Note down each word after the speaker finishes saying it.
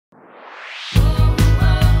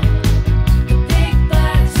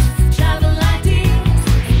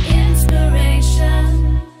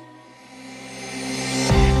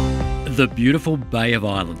The beautiful Bay of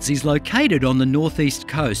Islands is located on the northeast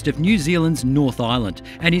coast of New Zealand's North Island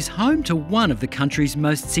and is home to one of the country's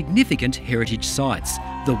most significant heritage sites,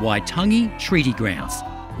 the Waitangi Treaty Grounds.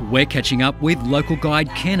 We're catching up with local guide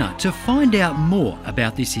Kenna to find out more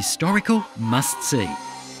about this historical must-see.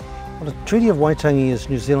 Well, the Treaty of Waitangi is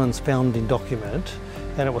New Zealand's founding document,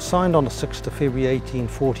 and it was signed on the 6th of February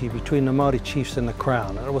 1840 between the Māori chiefs and the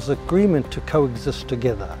Crown, and it was an agreement to coexist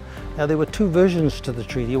together. Now, there were two versions to the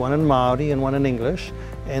treaty, one in Māori and one in English,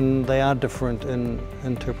 and they are different in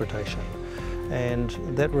interpretation. And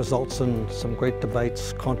that results in some great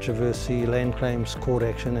debates, controversy, land claims, court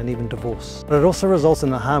action, and even divorce. But it also results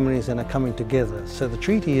in the harmonies and a coming together. So the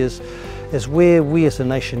treaty is where we as a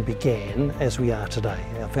nation began as we are today,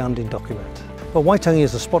 our founding document. But Waitangi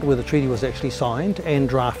is the spot where the treaty was actually signed and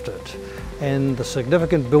drafted. And the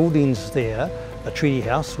significant buildings there, a treaty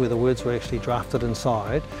house where the words were actually drafted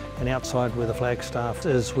inside, and outside where the flagstaff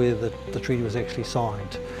is where the treaty was actually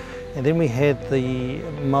signed. And then we had the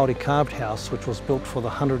Māori carved house, which was built for the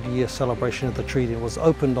 100-year celebration of the treaty. It was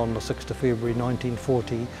opened on the 6th of February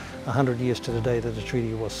 1940, 100 years to the day that the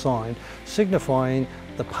treaty was signed, signifying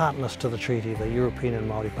the partners to the treaty, the European and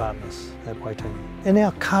Māori partners at Waitangi. In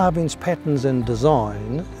our carvings, patterns and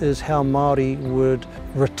design is how Māori would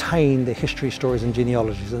retain their history, stories and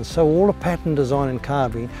genealogies. And so all the pattern, design and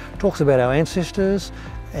carving talks about our ancestors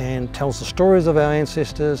and tells the stories of our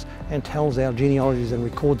ancestors and tells our genealogies and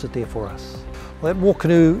records it there for us. Well, that war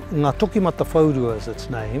canoe, Ngātokimatawhaorua is its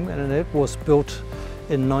name, and it was built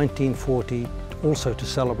in 1940 also to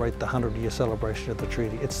celebrate the 100-year celebration of the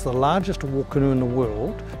treaty. It's the largest war canoe in the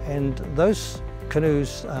world, and those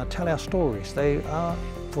canoes tell our stories. They are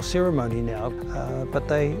for ceremony now, but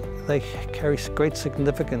they carry great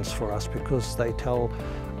significance for us because they tell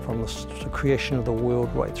from the creation of the world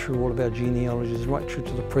right through all of our genealogies, right through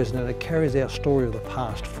to the present, and it carries our story of the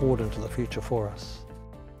past forward into the future for us.